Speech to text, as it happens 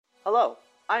Hello,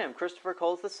 I am Christopher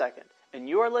Coles II, and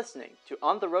you are listening to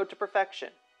On the Road to Perfection,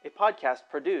 a podcast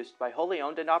produced by Wholly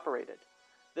Owned and Operated.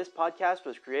 This podcast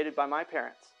was created by my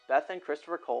parents, Beth and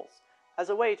Christopher Coles, as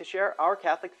a way to share our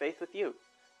Catholic faith with you,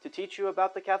 to teach you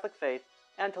about the Catholic faith,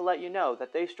 and to let you know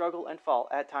that they struggle and fall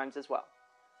at times as well.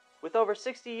 With over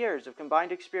 60 years of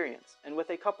combined experience, and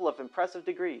with a couple of impressive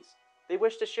degrees, they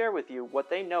wish to share with you what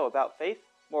they know about faith,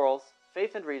 morals,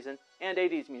 faith and reason, and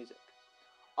 80s music.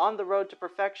 On the Road to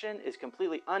Perfection is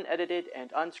completely unedited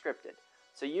and unscripted,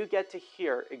 so you get to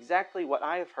hear exactly what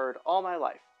I have heard all my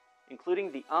life,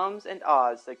 including the ums and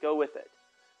ahs that go with it.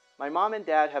 My mom and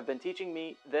dad have been teaching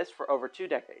me this for over 2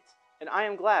 decades, and I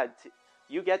am glad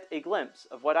you get a glimpse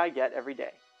of what I get every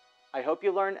day. I hope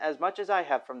you learn as much as I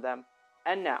have from them.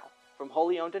 And now, from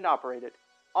Wholly Owned and Operated,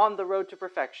 On the Road to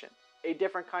Perfection, a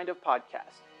different kind of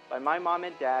podcast by my mom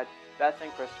and dad, Beth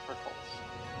and Christopher Coles.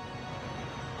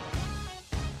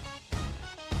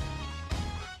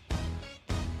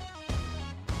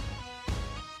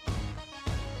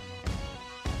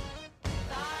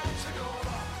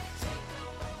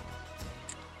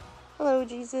 Hello,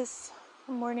 Jesus.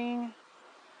 Good morning.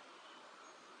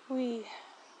 We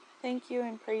thank you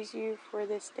and praise you for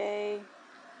this day,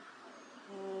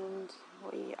 and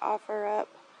we offer up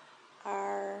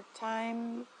our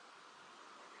time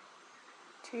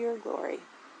to your glory.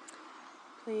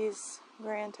 Please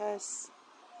grant us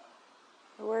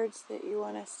the words that you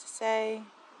want us to say,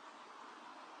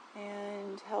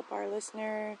 and help our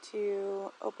listener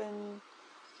to open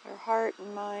their heart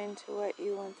and mind to what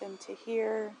you want them to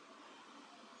hear.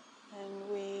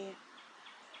 And we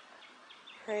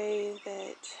pray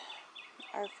that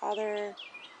our Father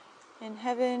in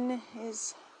heaven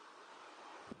is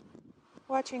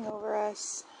watching over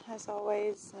us as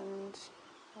always, and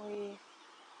we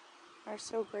are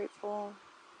so grateful.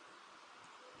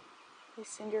 Please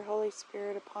send your Holy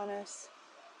Spirit upon us,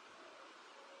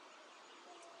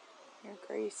 your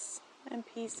grace and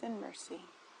peace and mercy,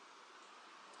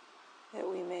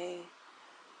 that we may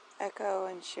echo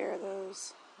and share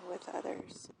those with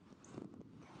others.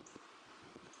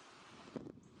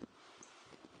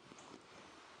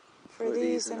 For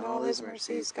these and all his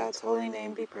mercies, God's holy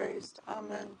name be praised.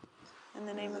 Amen. In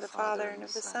the name of the Father, and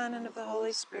of the Son, and of the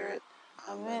Holy Spirit.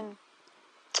 Amen.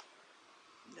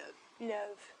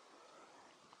 Love.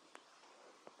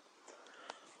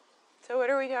 So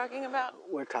what are we talking about?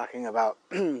 We're talking about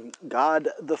God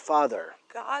the Father.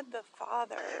 God the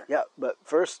Father. Yeah, but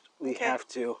first we have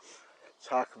to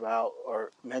talk about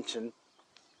or mention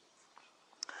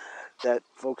that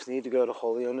folks need to go to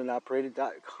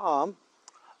whollyownedandoperated.com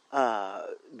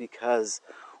because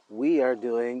we are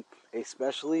doing a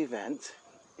special event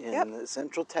in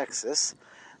Central Texas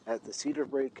at the Cedar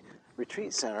Break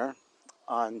Retreat Center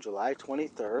on July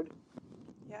 23rd.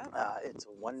 It's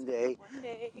a one-day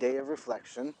day of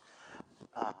reflection,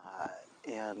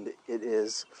 and it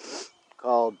is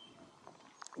called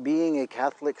Being a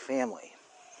Catholic Family.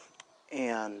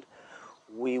 And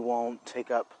we won't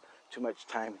take up too much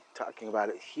time talking about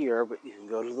it here, but you can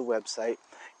go to the website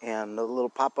and the little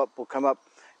pop-up will come up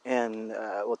and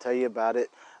we'll tell you about it.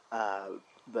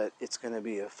 But it's going to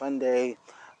be a fun day,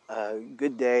 a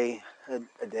good day,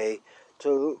 a day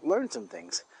to learn some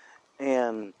things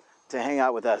and to hang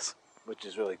out with us, which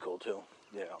is really cool too.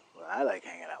 You know, I like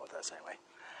hanging out with us anyway.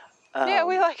 Yeah,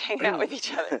 we like hanging out with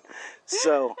each other.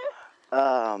 So,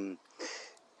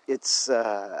 it's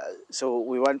so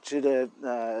we want you to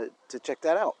check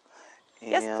that out.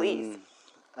 And, yes, please.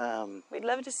 We'd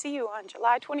love to see you on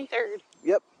July 23rd.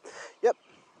 Yep.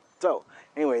 So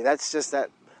anyway, that's just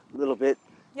that little bit.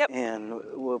 Yep. And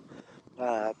we'll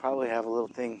probably have a little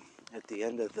thing at the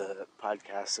end of the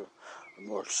podcast, a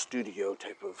more studio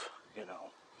type of,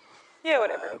 Yeah,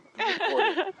 whatever.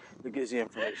 Recording that gives you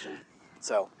information.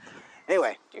 So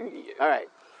anyway, all right.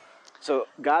 So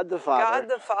God the Father. God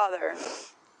the Father.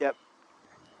 Yep.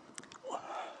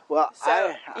 Well,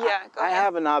 So, I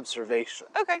have an observation.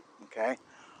 Okay.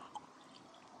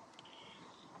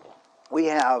 We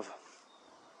have,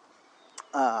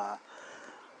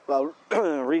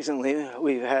 recently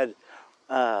we've had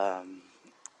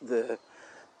the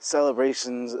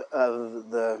celebrations of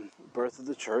the birth of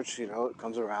the church. It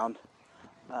comes around,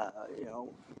 a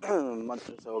month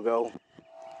or so ago.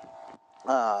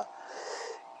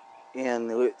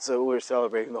 And so we're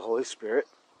celebrating the Holy Spirit.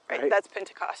 Right, that's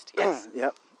Pentecost, yes.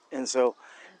 Yep. And so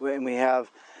when we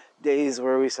have days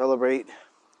where we celebrate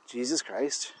Jesus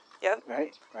Christ. Yep.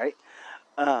 Right.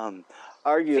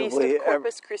 Arguably, Feast of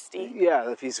Corpus Christi. Yeah,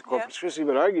 the Feast of Corpus Christi,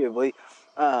 but arguably,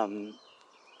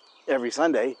 every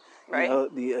Sunday,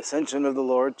 right. The Ascension of the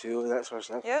Lord too, that sort of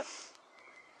stuff. Yep.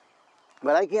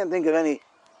 But I can't think of any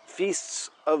feasts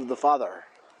of the Father.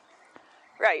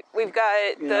 Right. We've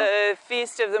got the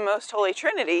Feast of the Most Holy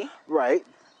Trinity. Right.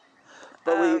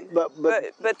 But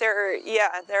but there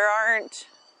aren't.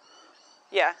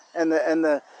 Yeah. And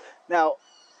the now,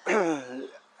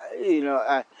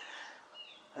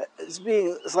 it's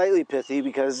being slightly pithy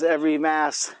because every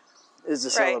Mass is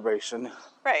a celebration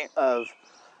of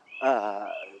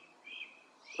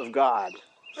God.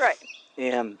 Right.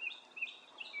 And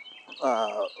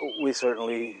we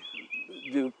certainly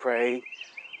do pray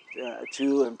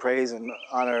to and praise and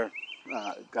honor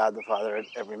God the Father at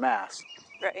every Mass.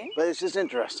 Right. But it's just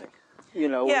interesting. We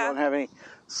don't have any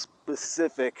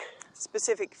specific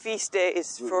feast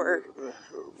days for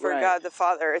right. God the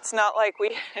Father. It's not like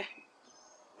we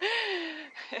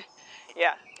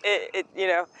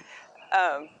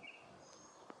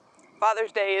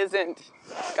Father's Day isn't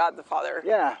God the Father.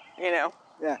 Yeah.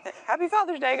 Yeah. Happy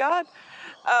Father's Day, God.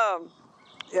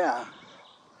 Yeah.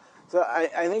 So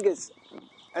I think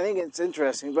it's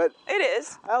interesting, but it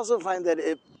is. I also find that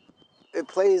it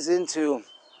plays into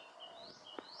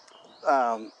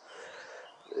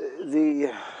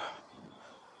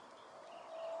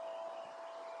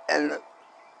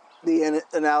the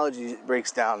analogy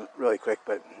breaks down really quick,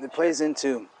 but it plays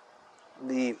into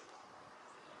the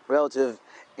relative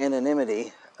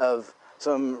anonymity of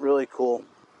some really cool,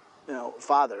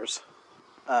 fathers.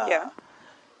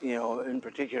 In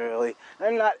particularly,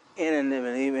 and not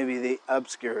anonymity, maybe the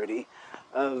obscurity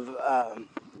of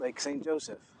like Saint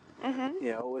Joseph.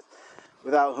 Mm-hmm.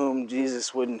 Without whom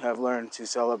Jesus wouldn't have learned to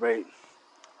celebrate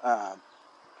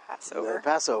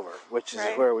Passover, which is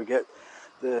where we get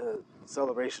the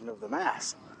celebration of the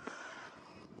Mass.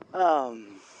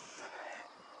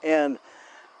 And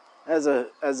as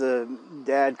a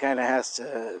dad, kind of has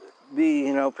to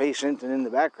be patient and in the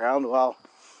background while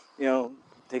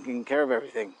taking care of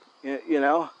everything.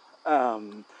 Now,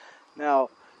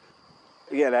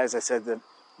 again, as I said, the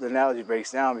analogy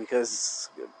breaks down because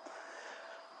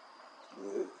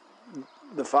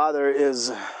the Father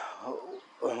is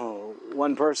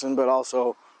one person, but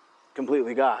also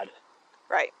completely God.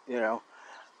 Right.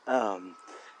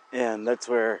 And that's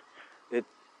where it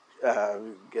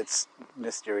gets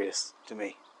mysterious to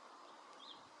me.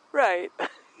 Right.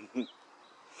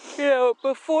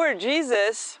 Before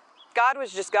Jesus, God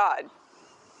was just God.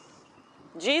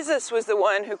 Jesus was the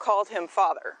one who called him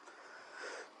Father.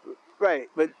 Right,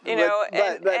 but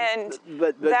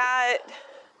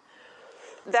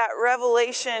that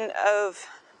revelation of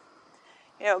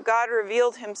God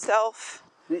revealed himself.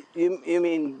 You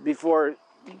mean before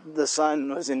the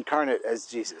Son was incarnate as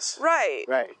Jesus? Right.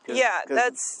 Right.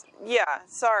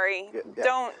 Sorry.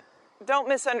 Yeah. Don't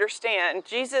misunderstand.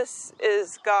 Jesus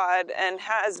is God and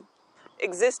has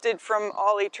existed from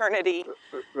all eternity.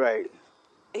 Right.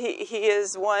 He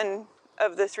is one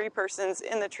of the three persons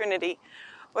in the Trinity.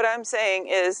 What I'm saying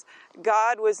is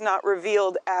God was not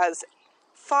revealed as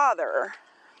Father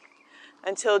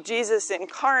until Jesus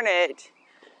incarnate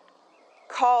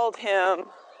called him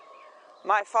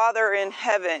my Father in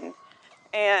heaven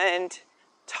and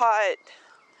taught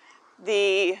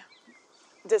the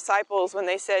disciples when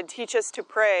they said, teach us to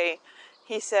pray.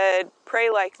 He said, pray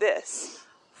like this: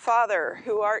 Father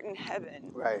who art in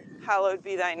heaven, right, hallowed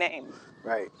be thy name.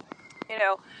 Right.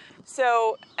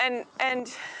 So and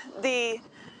the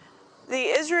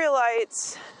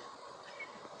Israelites,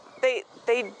 they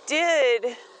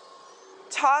did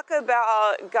talk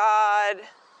about God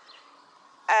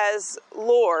as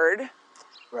Lord.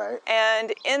 Right.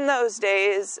 And in those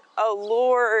days, a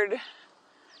Lord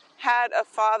had a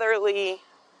fatherly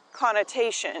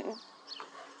connotation.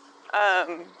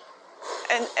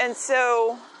 And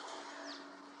so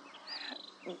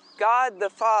God the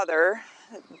Father,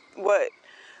 what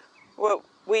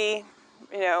we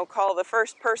call the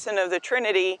first person of the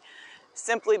Trinity,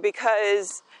 simply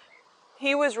because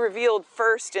he was revealed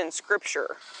first in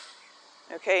Scripture.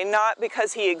 Okay, not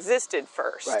because he existed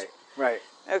first. Right.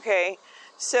 Okay,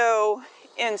 so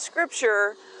in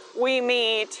Scripture we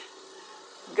meet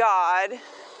God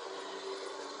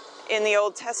in the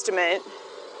Old Testament,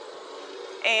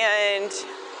 and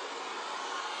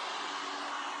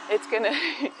it's gonna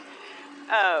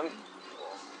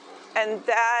and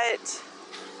that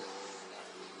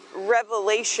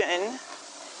revelation,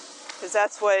 because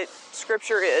that's what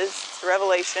Scripture is, it's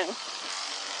revelation.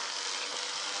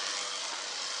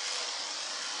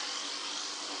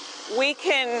 We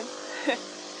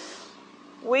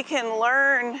can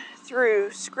learn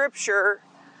through Scripture,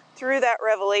 through that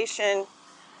revelation,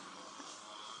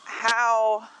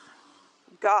 how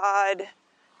God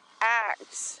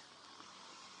acts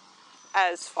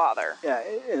as Father. Yeah,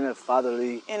 in a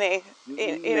fatherly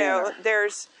manner.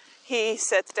 There's he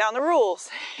sets down the rules.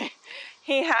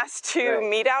 He has to Right.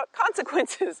 mete out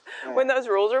consequences when those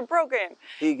rules are broken.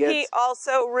 He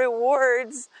also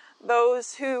rewards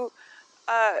those who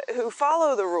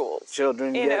follow the rules.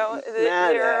 Children You get know,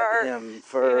 mad there at are, him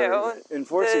for you know,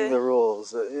 enforcing the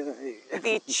rules.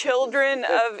 the children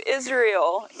of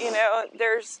Israel, you know,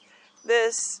 there's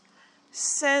this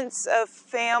sense of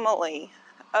family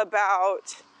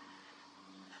about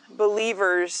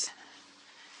believers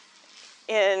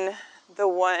in the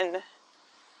one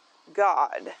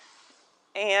God.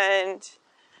 And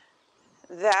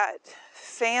that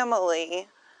family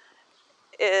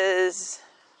is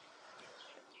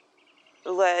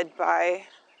led by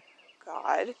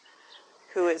God,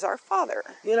 who is our Father.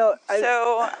 You know,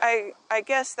 So I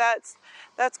guess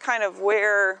that's kind of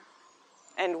where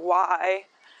and why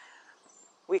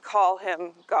we call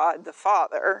him God the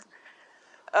Father,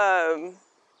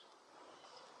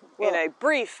 in a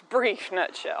brief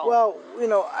nutshell. well, you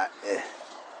know,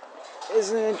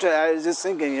 isn't it interesting? I was just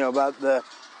thinking, you know, about the,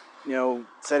 you know,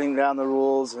 setting down the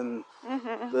rules and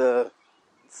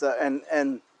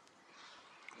and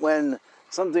when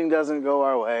something doesn't go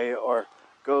our way or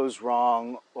goes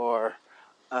wrong or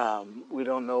we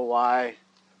don't know why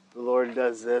the Lord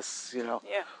does this, you know,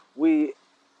 Yeah. we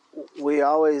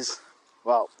always,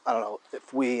 well, I don't know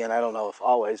if we, and I don't know if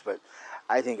always, but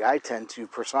I think I tend to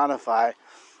personify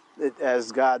it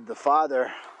as God the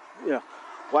Father. You know,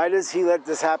 why does he let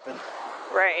this happen?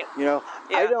 Right. You know,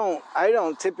 Yeah. I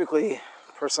don't typically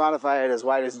personify it as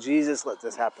why does Jesus let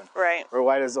this happen? Right. Or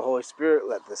why does the Holy Spirit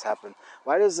let this happen?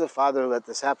 Why does the Father let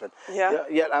this happen? Yeah.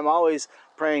 Yet I'm always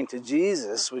praying to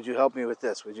Jesus, would you help me with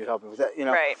this? Would you help me with that? You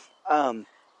know, Right.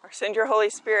 Or send your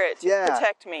Holy Spirit to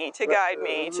protect me, to guide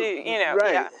me, to, you know,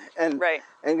 right. yeah. And right.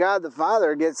 and God the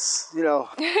Father gets, you know,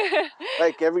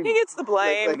 like every He gets the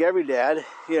blame. like every dad,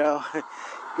 you know,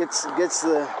 gets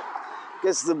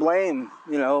the blame,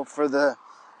 you know, for the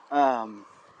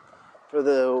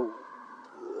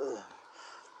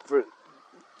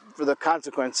for the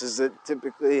consequences that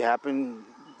typically happen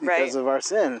because of our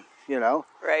sin, you know.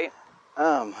 Right.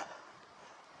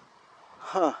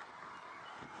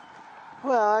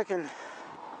 Well, I can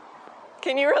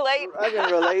you relate?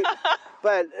 relate,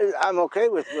 but I'm okay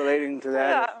with relating to that.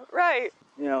 Yeah, right.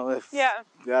 You know, if Yeah.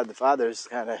 God the Father's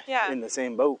kind of in the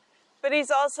same boat. But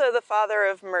he's also the Father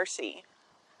of mercy.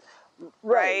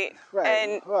 Right.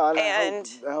 And well, I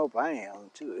hope I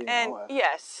am too. You and know,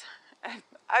 yes,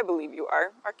 I believe you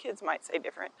are. Our kids might say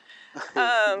different.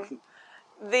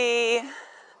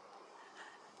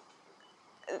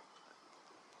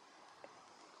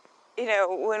 You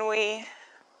know,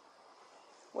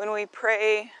 when we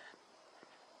pray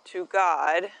to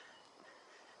God,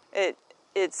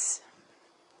 it's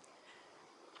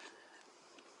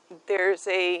there's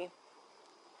a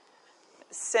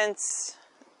sense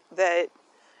that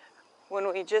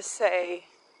when we just say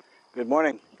good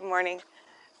morning. good morning,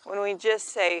 when we just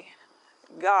say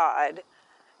God,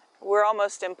 we're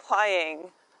almost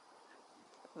implying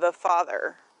the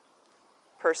Father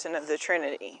person of the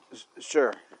Trinity.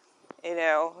 Sure. You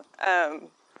know,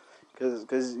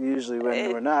 because usually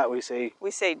when we're not, we say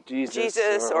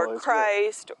Jesus or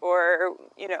Christ or,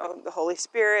 you know, the Holy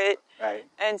Spirit. Right.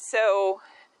 And so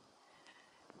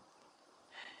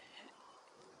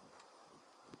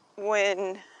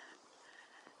when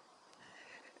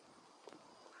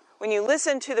you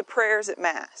listen to the prayers at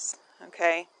Mass,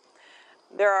 okay,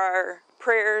 there are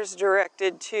prayers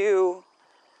directed to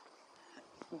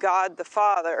God the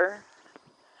Father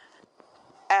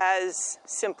as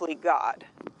simply God.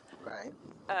 Right.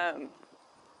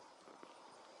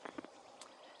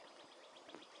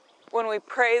 When we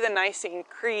pray the Nicene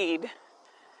Creed,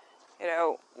 you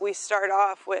know, we start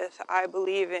off with, I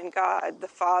believe in God, the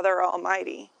Father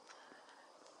Almighty,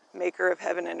 maker of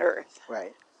heaven and earth.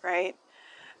 Right. Right?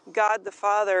 God the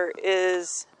Father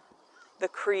is the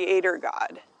creator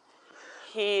God.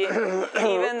 He,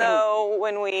 even though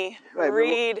when we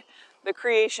read the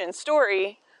creation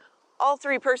story, all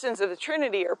three persons of the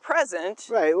Trinity are present.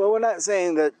 Right. Well, we're not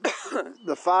saying that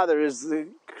the Father is the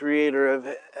creator of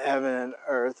heaven and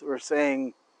earth. We're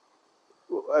saying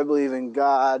I believe in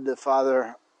God, the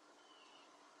Father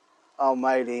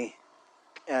Almighty,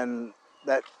 and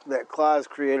that clause,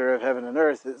 creator of heaven and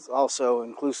earth, is also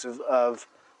inclusive of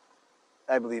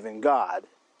I believe in God,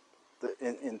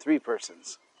 in three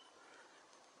persons.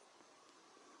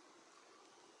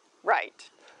 Right.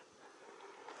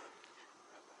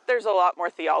 There's a lot more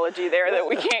theology there that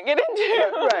we can't get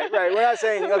into. Right. We're not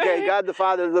saying, okay, God the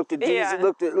Father looked at Jesus,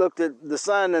 looked at the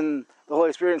Son and the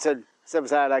Holy Spirit and said, step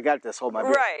aside, I got this, hold my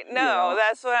beer. Right. No,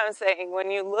 that's what I'm saying.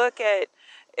 When you look at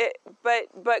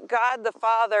but God the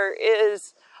Father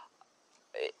is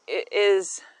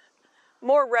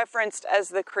more referenced as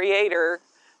the creator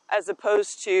as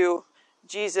opposed to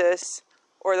Jesus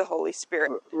or the Holy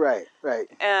Spirit. Right.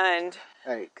 And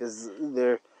Right, because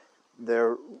they're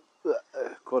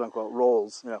quote unquote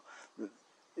roles,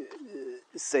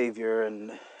 savior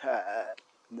and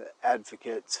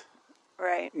advocate,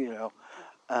 right.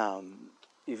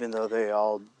 even though they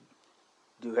all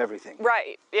do everything.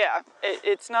 Right, yeah.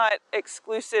 It's not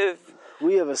exclusive.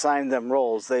 We have assigned them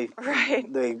roles. They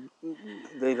Right. they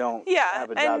don't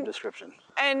have a job description.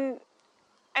 And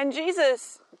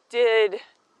Jesus did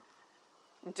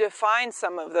define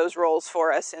some of those roles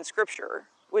for us in Scripture,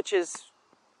 which is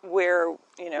where,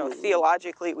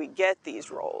 theologically we get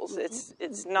these roles.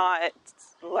 It's not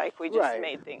like we just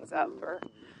made things up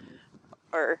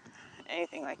or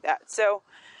anything like that. So,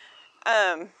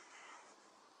 and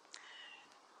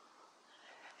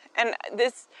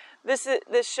this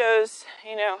shows,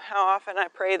 how often I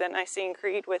pray the Nicene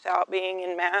Creed without being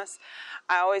in Mass.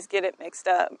 I always get it mixed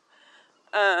up.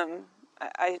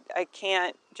 I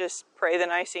can't just pray the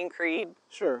Nicene Creed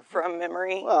from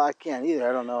memory. Well, I can't either.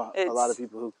 I don't know a lot of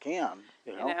people who can.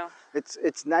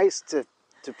 It's nice to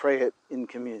pray it in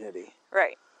community.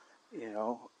 Right.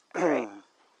 Right.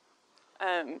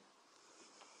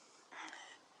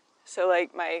 So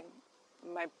like my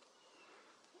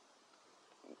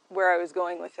where I was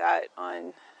going with that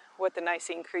on what the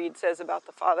Nicene Creed says about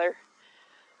the Father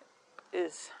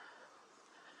is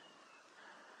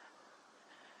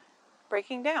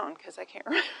breaking down because I can't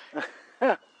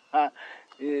remember.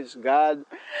 Is God,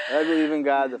 I believe in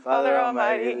God, the Father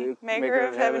Almighty, maker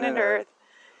of heaven and earth.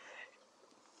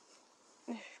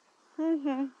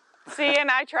 Mm-hmm. See, and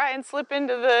I try and slip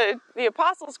into the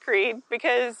Apostles' Creed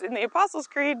because in the Apostles'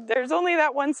 Creed, there's only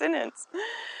that one sentence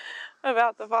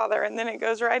about the Father, and then it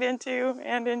goes right into,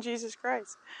 and in Jesus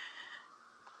Christ.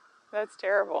 That's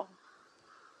terrible.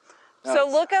 No, so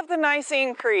look up the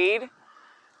Nicene Creed,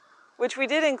 which we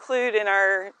did include in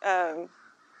our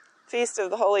Feast of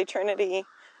the Holy Trinity,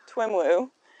 Twimwoo.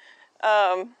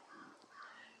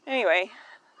 Anyway,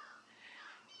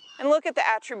 and look at the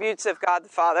attributes of God the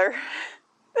Father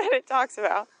that it talks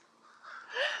about,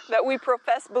 that we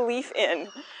profess belief in.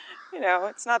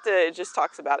 It's not that it just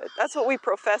talks about it. That's what we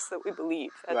profess that we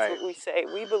believe. That's what we say.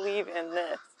 We believe in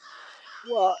this.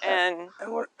 Well, and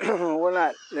we're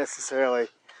not necessarily,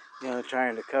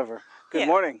 trying to cover. Good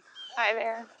morning. Hi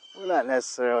there. We're not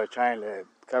necessarily trying to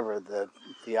cover the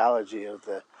theology of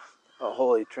the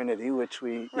Holy Trinity, which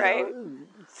we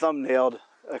thumbnailed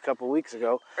a couple weeks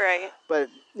ago. Right. But,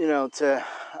 to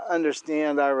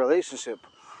understand our relationship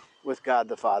with God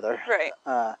the Father. Right.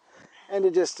 And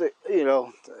to just,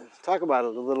 talk about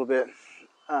it a little bit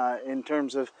in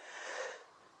terms of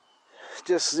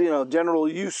just, general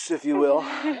use, if you will.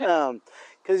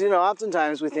 Because,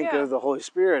 oftentimes we think of the Holy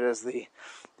Spirit as the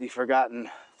forgotten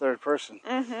third person.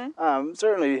 Mm-hmm.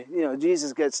 Certainly,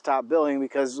 Jesus gets top billing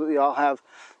because we all have,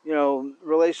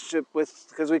 relationship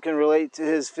because we can relate to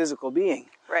his physical being.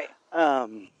 Right.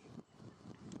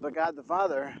 But God the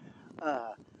Father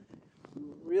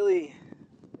really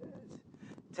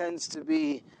tends to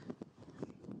be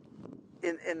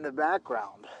in the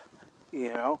background,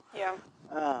 Yeah.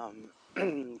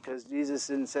 Because Jesus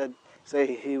didn't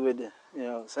say he would,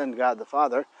 send God the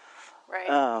Father. Right.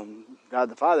 God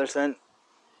the Father sent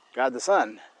God the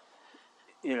Son.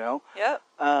 Yep.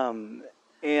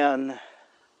 And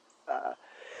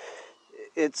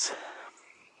it's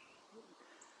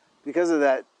because of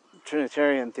that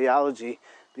Trinitarian theology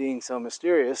being so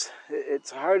mysterious,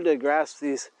 it's hard to grasp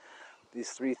these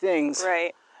three things.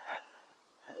 Right.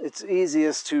 It's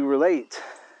easiest to relate.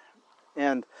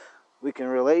 And we can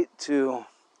relate to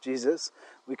Jesus.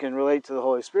 We can relate to the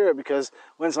Holy Spirit because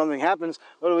when something happens,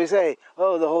 what do we say?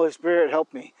 Oh, the Holy Spirit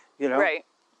helped me, Right.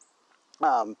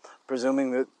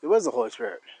 Presuming that it was the Holy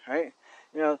Spirit, right?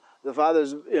 The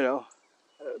Father's,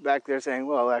 back there saying,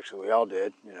 well, actually, we all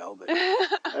did, but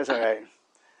that's all right.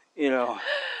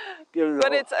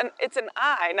 But it's an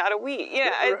I, not a we.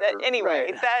 Yeah.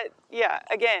 Anyway, right.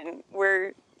 Again,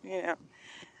 we're,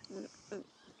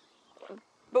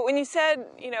 But when you said,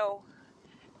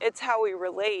 it's how we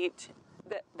relate,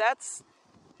 that's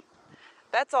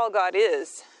all God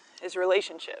is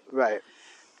relationship. Right.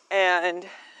 And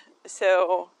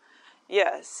so,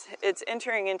 yes, it's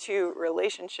entering into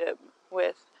relationship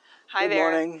with, Good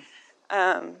morning.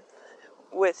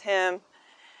 With him.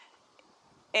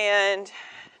 And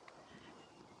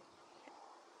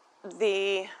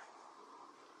the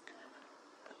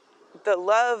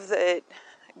love that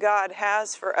God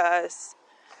has for us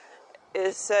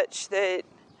is such that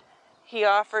he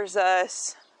offers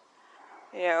us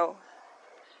you know,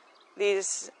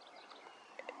 these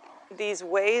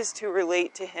ways to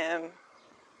relate to him.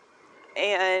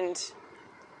 And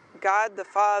God the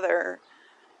Father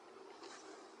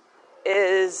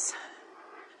is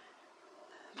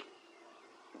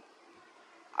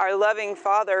our loving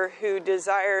Father who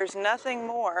desires nothing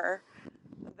more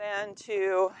than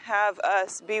to have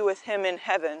us be with him in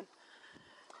heaven.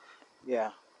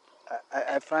 Yeah.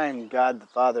 I find God the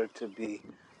Father to be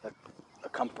a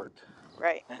comfort.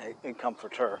 Right. And a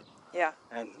comforter. Yeah.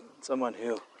 And someone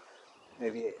who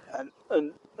maybe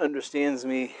understands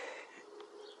me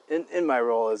in my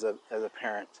role as a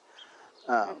parent.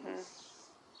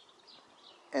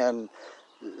 And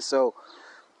so,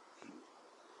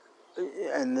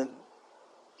 and then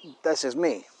that's just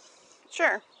me.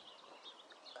 Sure.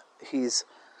 He's,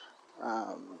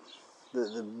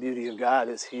 the beauty of God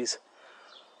is he's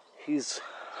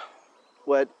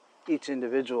what each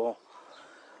individual,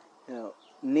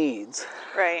 needs.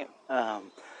 Right.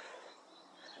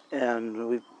 And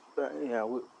we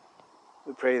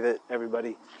pray that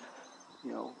everybody,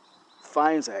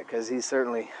 finds that, because he's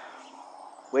certainly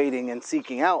waiting and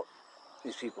seeking out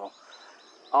these people,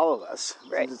 all of us.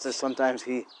 Right. It's just sometimes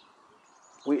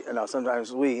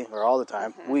sometimes we, or all the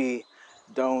time, we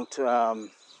don't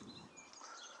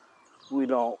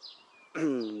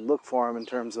look for him in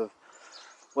terms of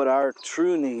what our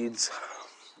true needs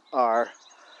are,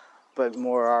 but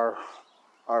more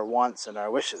our wants and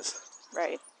our wishes.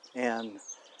 Right. And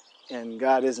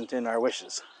God isn't in our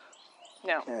wishes.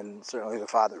 No. And certainly the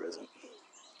Father isn't.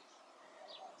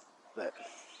 But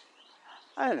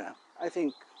I don't know. I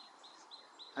think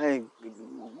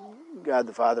God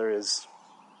the Father is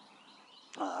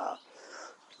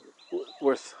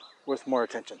worth more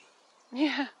attention.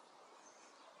 Yeah.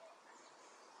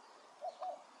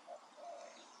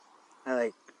 I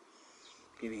like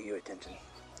giving you attention.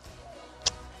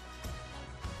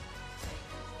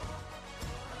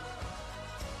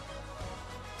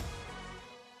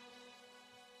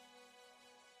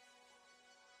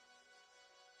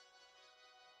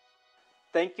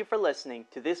 Thank you for listening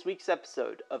to this week's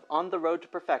episode of On the Road to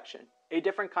Perfection, a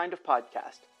different kind of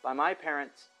podcast by my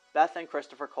parents, Beth and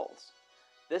Christopher Coles.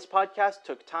 This podcast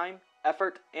took time,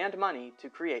 effort, and money to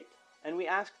create, and we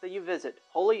ask that you visit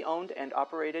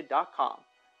holyownedandoperated.com.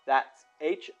 That's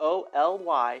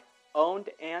HOLY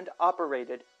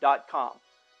ownedandoperated.com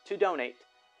to donate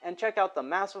and check out the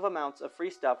massive amounts of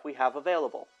free stuff we have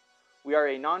available. We are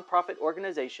a non-profit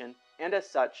organization and as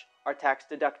such are tax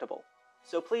deductible.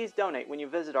 So please donate when you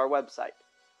visit our website.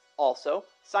 Also,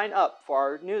 sign up for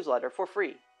our newsletter for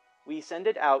free. We send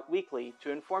it out weekly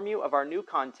to inform you of our new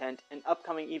content and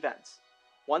upcoming events.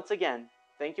 Once again,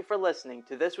 thank you for listening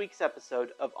to this week's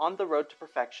episode of On the Road to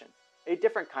Perfection, a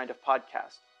different kind of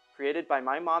podcast, created by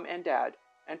my mom and dad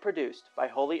and produced by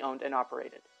Wholly Owned and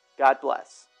Operated. God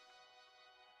bless.